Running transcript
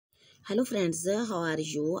Hello friends, how are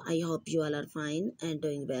you? I hope you all are fine and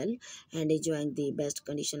doing well and enjoying the best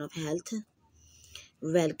condition of health.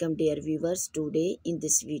 Welcome dear viewers. Today in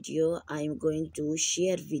this video I am going to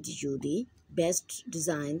share with you the best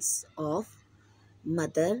designs of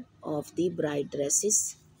mother of the bride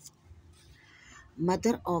dresses.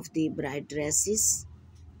 Mother of the bride dresses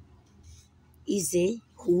is a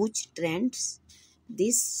huge trend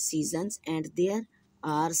this seasons, and there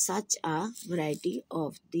are such a variety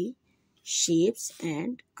of the shapes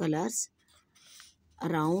and colors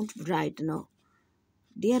around right now.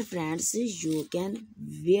 Dear friends, you can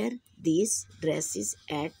wear these dresses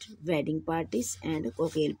at wedding parties and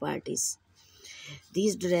cocktail parties.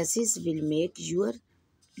 These dresses will make your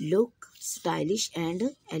look stylish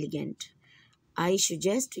and elegant. I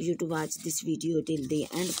suggest you to watch this video till the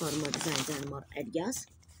end for more designs and more ideas.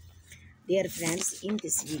 Dear friends, in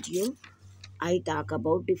this video, I talk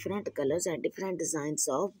about different colors and different designs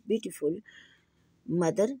of beautiful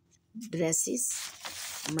mother dresses,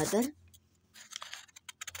 mother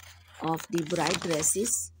of the bride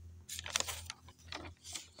dresses.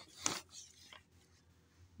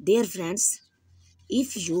 Dear friends,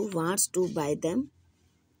 if you want to buy them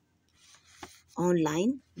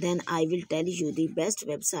online, then I will tell you the best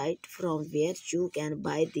website from where you can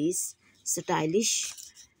buy these stylish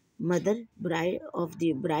mother bride of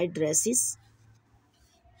the bride dresses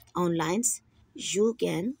online. You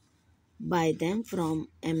can buy them from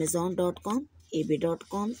amazon.com,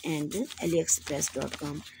 ab.com and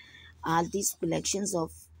aliexpress.com. All these collections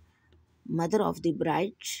of mother of the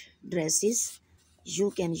bride dresses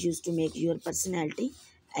you can use to make your personality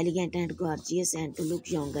elegant and gorgeous and to look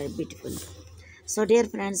younger and beautiful. So dear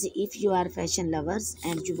friends, if you are fashion lovers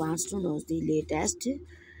and you want to know the latest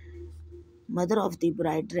mother of the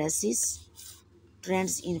bride dresses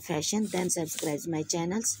trends in fashion, then subscribe my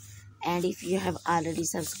channels. And if you have already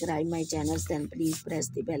subscribed my channels, then please press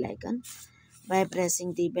the bell icon. By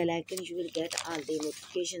pressing the bell icon, you will get all the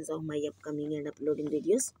notifications of my upcoming and uploading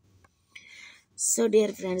videos. So dear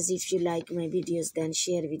friends, if you like my videos, then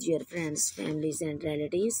share with your friends, families and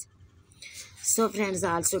relatives. So friends,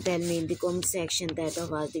 also tell me in the comment section that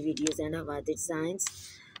how are the videos and how are the designs.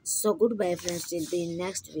 So goodbye friends, till the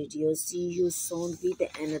next video. See you soon with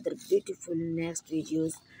another beautiful next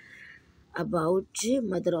videos about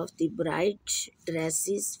mother of the bride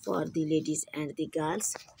dresses for the ladies and the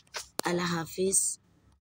girls. Allah Hafiz.